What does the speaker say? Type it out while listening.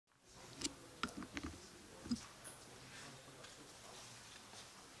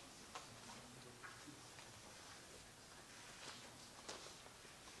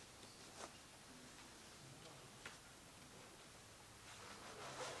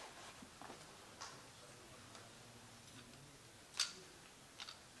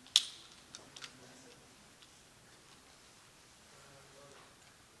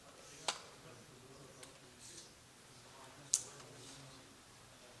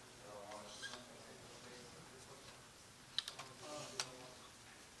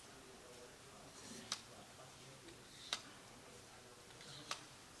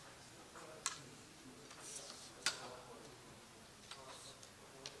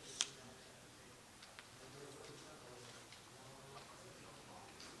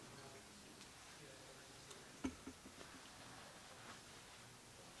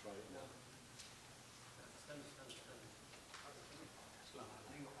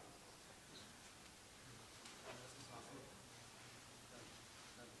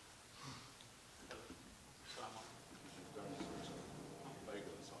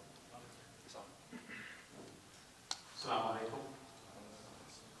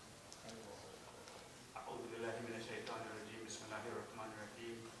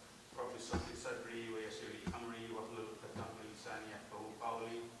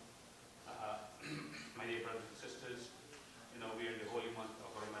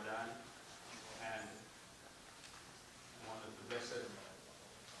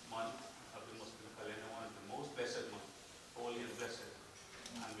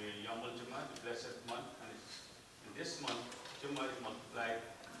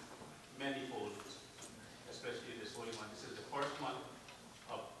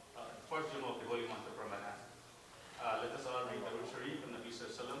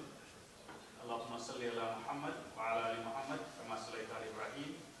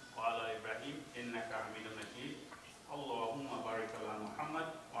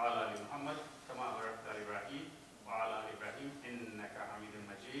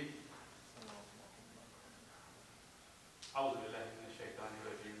أعوذ بالله من الشيطان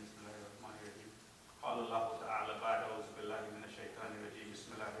الرجيم بسم الله الرحمن الرحيم قال الله تعالى بعد أعوذ بالله من الشيطان الرجيم بسم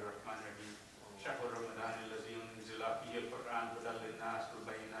الله الرحمن الرحيم شهر رمضان الذي أنزل فيه القرآن هدى للناس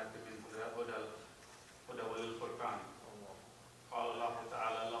وبينات من هدى والفرقان قال الله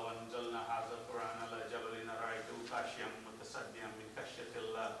تعالى لو أنزلنا هذا القرآن على جبل لرأيته خاشعا متصدعا من خشية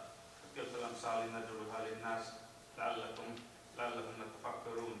الله وتلك الأمثال نضربها للناس لعلهم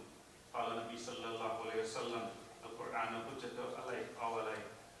يتفكرون قال النبي صلى الله عليه وسلم the Quran Hujjatu alayk aw alayk.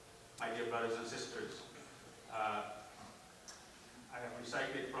 My dear brothers and sisters, I have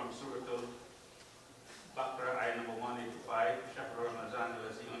recited from Surah Al-Baqarah, ayah number 185, Shahr Ramadan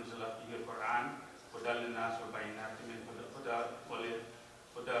allazi unzila fihi al-Quran hudan lin-nas wa bayyinatin min huda wal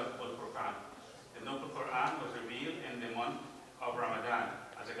Furqan. The noble Quran was revealed in the month of Ramadan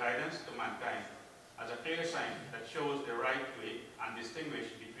as a guidance to mankind, as a clear sign that shows the right way and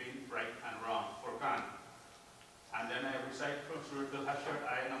distinguish between right and wrong. Furqan. And then I recite from Surah Al-Hashr,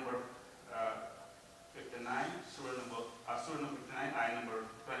 ayah number 59, Surah number 59, ayah number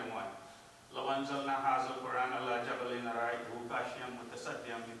 21. لو أنزلنا هذا القرآن على جبل لرأيته خاشعا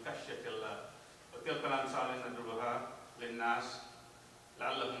متصدعا من خشية الله وتلك الأمثال نضربها للناس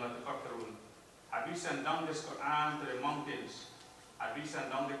لعلهم يتفكرون. Have you sent down this Quran to the mountains? Have you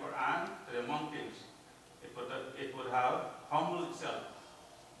sent down the Quran to the mountains? It would have humbled itself,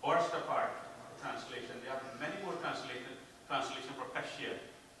 burst apart. Translation. There are many more translation for khashya,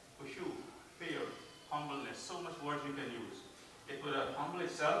 khushu, fear, humbleness. So much words we can use. It would have humbled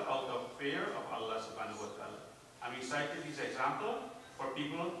itself out of fear of Allah subhanahu wa ta'ala. And we cited this example for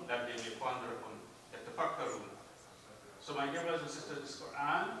people that they may ponder upon, that tafakkarun. So my dear brothers and sisters, this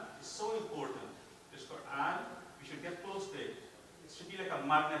Quran is so important. This Quran, we should get close to it. It should be like a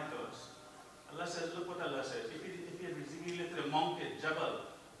magnet to us. Allah says, look what Allah says. If he had revealed it to the mountain, Jabal,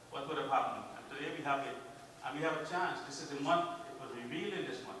 what would have happened? Today we have it, and we have a chance. This is the month, it was revealed in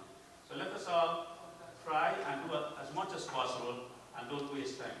this month. So let us all try and do as much as possible and don't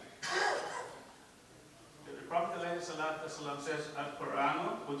waste time. The Prophet ﷺ says,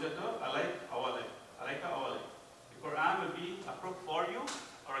 Al-Qur'anu hujjatu alayk aw alayk. Alayka aw alayk. The Quran will be a proof for you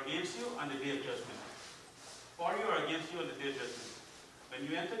or against you on the day of judgment. For you or against you on the day of judgment. When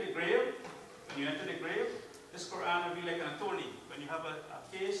you enter the grave, this Quran will be like an attorney. When you have a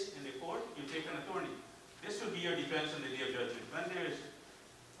case in the court, you take an attorney. This will be your defense on the day of judgment. When there is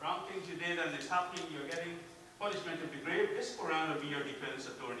wrong things you did and it's happening, you're getting punishment of the grave, this Quran will be your defense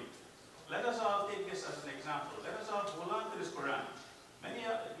attorney. Let us all take this as an example. Let us all hold on to this Quran.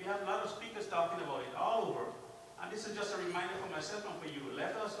 We have a lot of speakers talking about it all over. And this is just a reminder for myself and for you.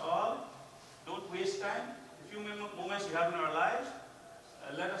 Let us all, don't waste time. The few moments we have in our lives,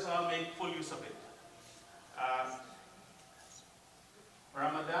 let us all make full use of it.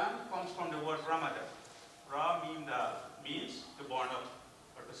 Ramadan comes from the word Ramadan. Ra means to burn up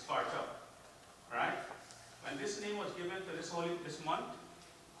or to scorch up. Right? When this name was given to this month,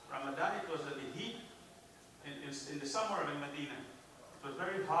 Ramadan, it was in the heat in the summer in Medina. It was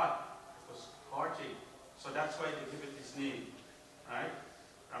very hot. It was scorching. So that's why they give it this name. Right?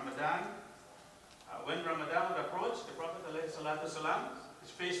 Ramadan. When Ramadan would approach, the Prophet ﷺ,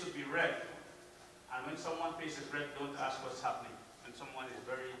 his face would be red. And when someone's face is red, don't ask what's happening. When someone is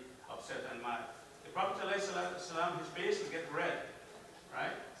very upset and mad. The Prophet ﷺ, his face would get red.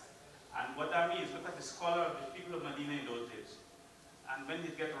 Right? And what that means, look at the scholar of the people of Medina in those days. And when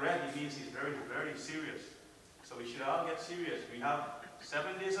he gets red, it means he's very, very serious. So we should all get serious. We have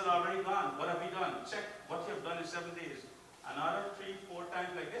 7 days that are already gone. What have we done? Check what you have done in 7 days. Another 3, 4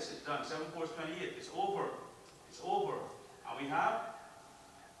 times like this, it's done. 7, 4 is 28. It's over. It's over. And we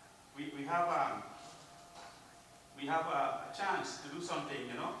have a chance to do something,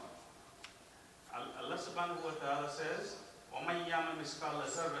 you know. Allah subhanahu wa ta'ala says, وَمَنْ يَعْمَلْ مِثْقَالَ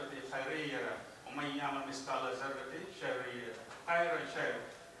ذَرَّةٍ خَيْرًا يَرَهُ وَمَنْ يَعْمَلْ مِثْقَالَ ذَرَّةٍ شَرًّا يَرَهُ. Khayran shayr.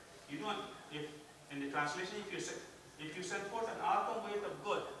 You don't, if in the translation, if you send forth an atom weight of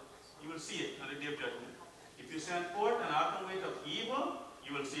good, you will see it on the day of judgment. If you send forth an atom weight of evil,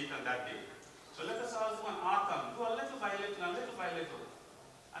 you will see it on that day. So let us all do an atom, do a little by little and little by little.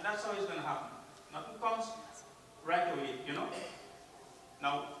 And that's how it's going to happen. Nothing comes right away, you know.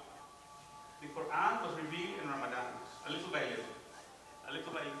 Now, the Quran was revealed in Ramadan, a little by little. A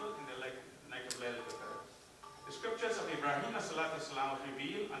little by little in the night of Laylatul Qadr. The scriptures of Ibrahim as-salatu was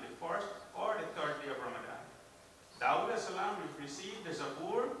revealed on the first or the third day of Ramadan. Dawud as-salam received the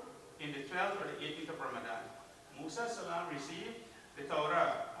Zabur in the 12th or the 18th of Ramadan. Musa as-salam received the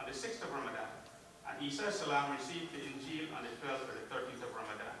Torah on the 6th of Ramadan. And Isa as-salam received the Injil on the 12th or the 13th of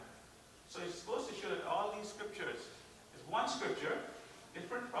Ramadan. So it's supposed to show that all these scriptures is one scripture,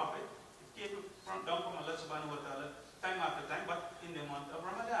 different prophet. It came down from Allah subhanahu wa ta'ala time after time, but in the month of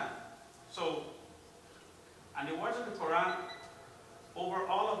Ramadan. So, and the words of the Quran over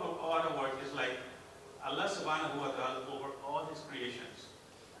all of the other words is like Allah subhanahu wa ta'ala over all his creations.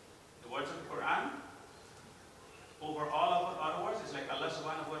 The words of the Quran over all of the other words is like Allah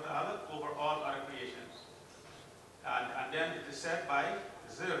subhanahu wa ta'ala over all other creations. And then it is said by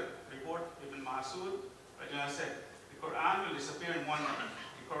Zir, report Ibn Mas'ud, said, the Quran will disappear in one night.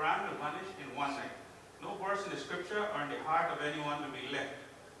 The Quran will vanish in one night. No verse in the scripture or in the heart of anyone will be left.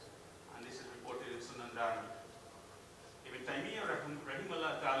 And this is reported in Sunan Darmi. Ibn Taymiyyah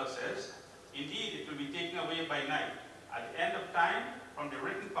rahimahullah ta'ala says, indeed it will be taken away by night, at the end of time, from the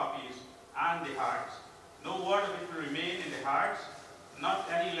written copies and the hearts. No word of it will remain in the hearts, not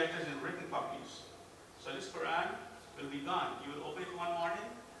any letters in written copies. So this Quran will be gone. You will open it one morning,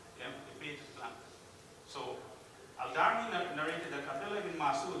 the page is blank. So Al-Darmi narrated that Abdullah ibn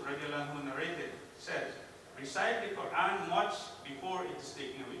Mas'ud narrated, says, recite the Quran much before it is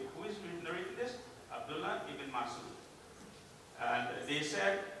taken away. Who is narrating this? Abdullah ibn Mas'ud. And they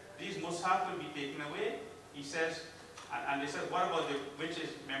said, these mushaf will be taken away. He says, and they said, what about which is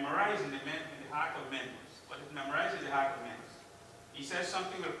memorized in the heart of men? What is memorized in the heart of men? He says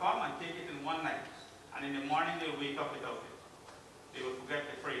something will come and take it in one night. And in the morning they will wake up without it. They will forget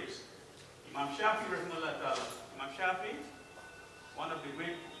the phrase. Imam Shafi, rahimahullah ta'ala, Imam Shafi, one of the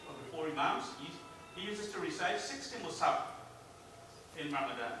great of the four Imams, he uses to recite 60 mushaf in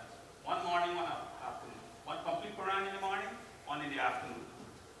Ramadan. One morning, one afternoon. One complete Quran in the morning, one in the afternoon.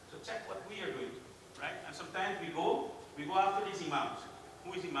 So check what we are doing, right? And sometimes we go after these Imams.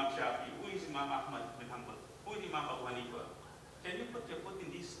 Who is Imam Shafi? Who is Imam Ahmad bin Hanbal? Who is Imam Abu Hanifa? Can you put your foot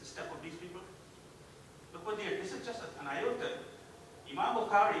in the step of these people? Look what there, this is just an iota. Imam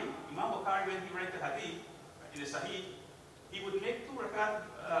Bukhari, when he read the Hadith, in the Sahih, he would make 2 rakat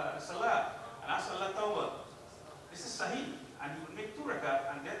salah and ask Allah tawbah. This is Sahih, and he would make 2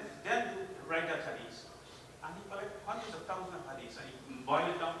 rakat and then write that Hadith. And he collected hundreds of thousands of Hadiths, and he boiled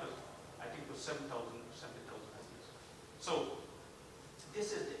it down to, I think, to 7,000 Hadiths. So,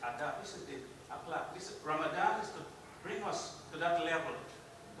 this is the adab, this is the akhlaq. Ramadan is to bring us to that level,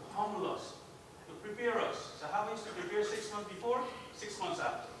 to humble us, to prepare us. Sahaba used to prepare 6 months before, 6 months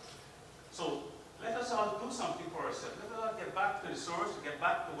after. So let us all do something for ourselves. Let us all get back to the source, get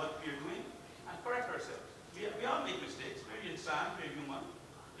back to what we are doing, and correct ourselves. We all make mistakes. We're insan, we're human,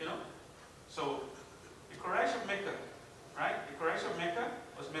 you know. So the Quraysh of Mecca, right? The Quraysh of Mecca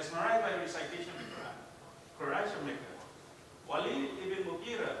was mesmerized by the recitation of the Quran. Quraysh of Mecca. Walid ibn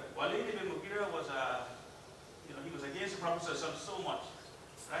Mughira was he was against the Prophet so much,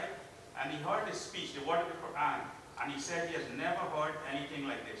 right? And he heard his speech, the word of the Quran, and he said he has never heard anything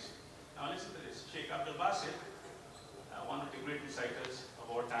like this. Now listen to this. Sheikh Abdul Basit, one of the great reciters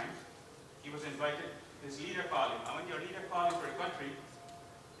of our time, he was invited, his leader called him. And when your leader calls you for a country,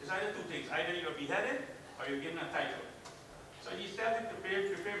 it's either 2 things. Either you're beheaded or you're given a title. So he's telling him to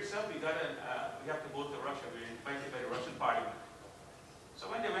prepare himself. We have to go to Russia. We're invited by the Russian parliament. So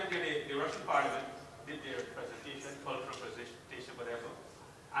when they went to the Russian parliament, did their presentation, cultural presentation, whatever,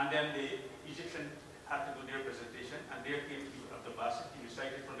 and then the Egyptian had to do their presentation, and there came Abdul Basit. He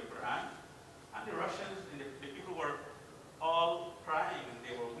recited from the Quran, and the Russians and the people were all crying, and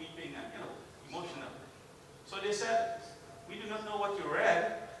they were weeping and emotional. So they said, "We do not know what you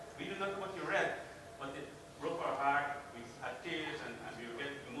read. We do not know what you read, but it broke our heart. We had tears, and we were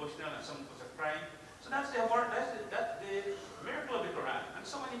getting emotional, and some of us are crying." So that's the miracle of the Quran, and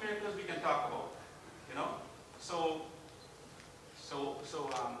so many miracles we can talk about,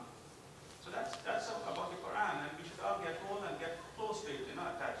 So that's about the Quran, and we should all get hold and get close to it,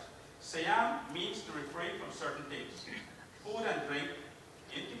 attached. Siyam means to refrain from certain things, food and drink,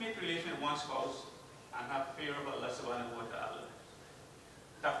 intimate relation with one's spouse, and have fear of Allah subhanahu wa ta'ala.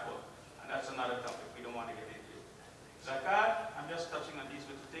 Taqwa, and that's another topic we don't want to get into. Zakat, I'm just touching on these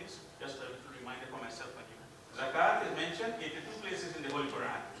little things, just a little reminder for myself and you. Zakat is mentioned 82 places in the Holy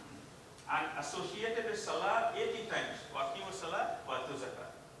Quran, and associated with Salah 80 times. Waqimu Salah, Watu Zakat.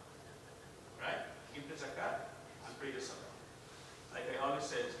 Right? Give the Zakat and pray the Salah. Like I always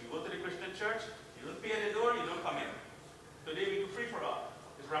said, if you go to the Christian church, you don't pay at the door, you don't come in. Today we do free for all.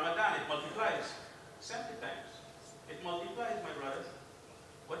 It's Ramadan, it multiplies 70 times. It multiplies, my brothers.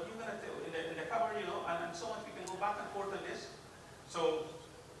 What are you going to do in the cover, and so on, we can go back and forth on this. So,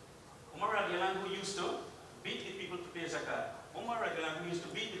 Umar radiallahu anhu used to beat the people to pay zakat. Umar radiallahu anhu used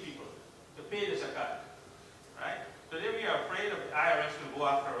to beat the people to pay the zakat. Right? Today we are afraid of the IRS will go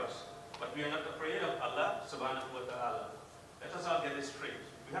after us. But we are not afraid of Allah subhanahu wa ta'ala. Let us all get this straight.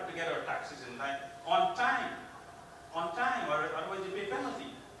 We have to get our taxes in line. On time, or otherwise you pay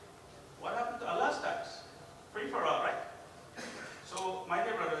penalty. What happened to Allah's tax? Free for all, right? So, my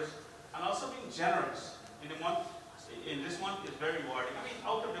dear brothers, and also being generous in the month, in this month is very rewarding. I mean,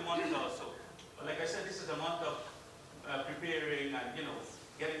 out of the month is also. But like I said, this is a month of preparing and,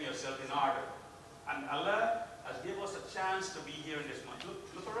 getting yourself in order. And Allah has given us a chance to be here in this month.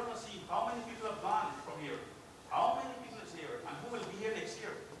 Look around and see how many people have gone from here. How many people is here and who will be here next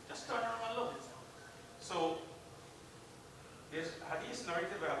year? Just turn around and look. So, there's hadith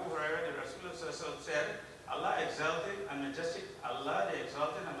narrated by Abu Hurairah, the Rasulullah said, Allah exalted and majestic, Allah the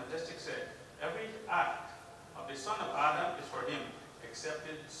exalted and majestic said, every act of the son of Adam is for him,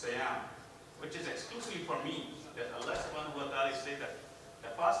 excepted Siyam, which is exclusively for me. That Allah subhanahu wa ta'ala said that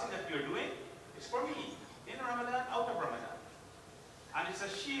the fasting that you're doing is for me, in Ramadan, out of Ramadan. And it's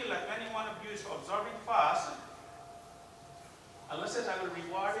a shield, like any one of you is observing fast, Allah says, I will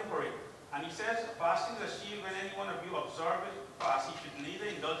reward him for it. And he says, fasting is a shield when any one of you observe it fast. He should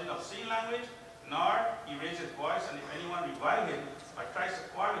neither indulge in obscene language, nor he raise his voice, and if anyone revile him or tries to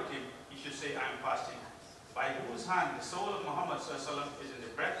quarrel with him, he should say, I am fasting. By whose hand the soul of Muhammad is in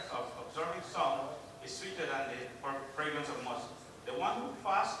the breath of observing song, is sweeter than the fragrance of musk. The one who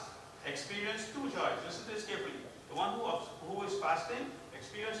fasts experiences two joys. Listen to this carefully. The one who is fasting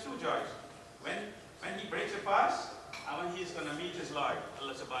experiences two joys. When he breaks a fast, and when he is going to meet his Lord,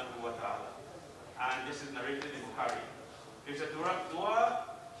 Allah subhanahu wa ta'ala. And this is narrated in Bukhari. There's a dua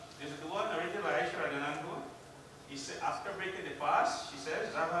narrated by Aisha radiallahu anha. He said, after breaking the fast, she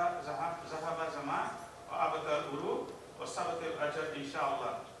says, Zahaba zaman, wa abatal uru, wa sabatil ajr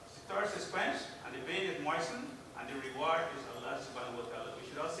inshallah. The thirst is quenched, and the vein is moistened, and the reward is Allah subhanahu wa ta'ala. We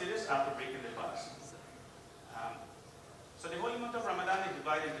should all say this after breaking the fast. So the holy month of Ramadan is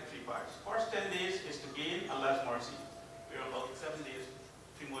divided into 3 parts. First 10 days is to gain Allah's mercy. We're about 7 days,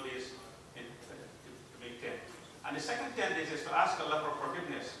 3 more days to make 10. And the second 10 days is to ask Allah for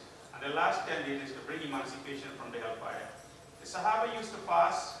forgiveness. And the last 10 days is to bring emancipation from the hellfire. The Sahaba used to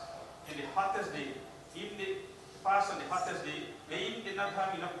fast in the hottest day. Even they fast on the hottest day, they even did not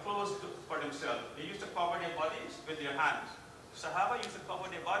have enough clothes for themselves. They used to cover their bodies with their hands. The Sahaba used to cover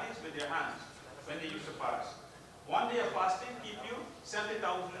their bodies with their hands when they used to fast. One day of fasting keep you 70,000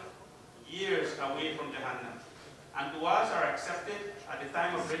 years away from Jahannam. And du'as are accepted at the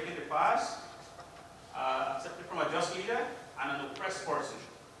time of breaking the fast, accepted from a just leader and an oppressed person.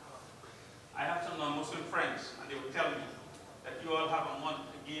 I have some non-Muslim friends, and they will tell me that you all have a month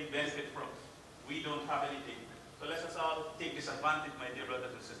to gain benefit from. We don't have anything. So let us all take this advantage, my dear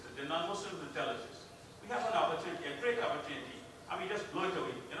brothers and sisters. The non-Muslims will tell us this. We have an opportunity, a great opportunity, and we just blow it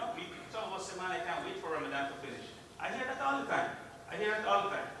away. Some of us say, man, I can't wait for Ramadan to finish. I hear that all the time.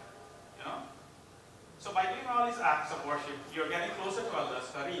 So by doing all these acts of worship, you're getting closer to Allah,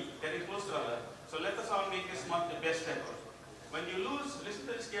 getting close to Allah. So let us all make this month the best ever. When you lose, listen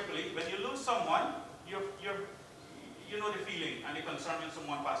to this carefully, when you lose someone, you know the feeling and the concern when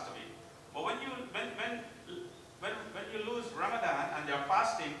someone passed away. But when you lose Ramadan and you're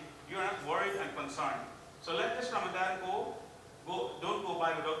fasting, you're not worried and concerned. So let this Ramadan don't go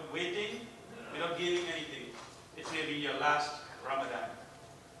by without waiting, without gaining anything. It may be your last Ramadan.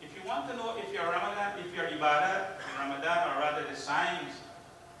 If you want to know if your ibadah in Ramadan, or rather the signs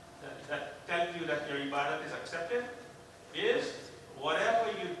that tell you that your ibadah is accepted, is whatever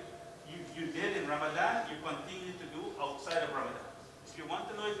you did in Ramadan, you continue to do outside of Ramadan. If you want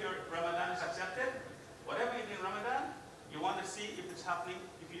to know if your Ramadan is accepted, whatever you did in Ramadan, you want to see if it's happening,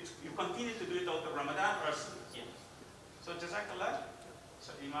 if you continue to do it out of Ramadan or yeah. So Jazakallah.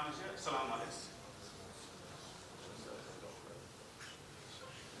 So Imam is here. Assalamu alaikum.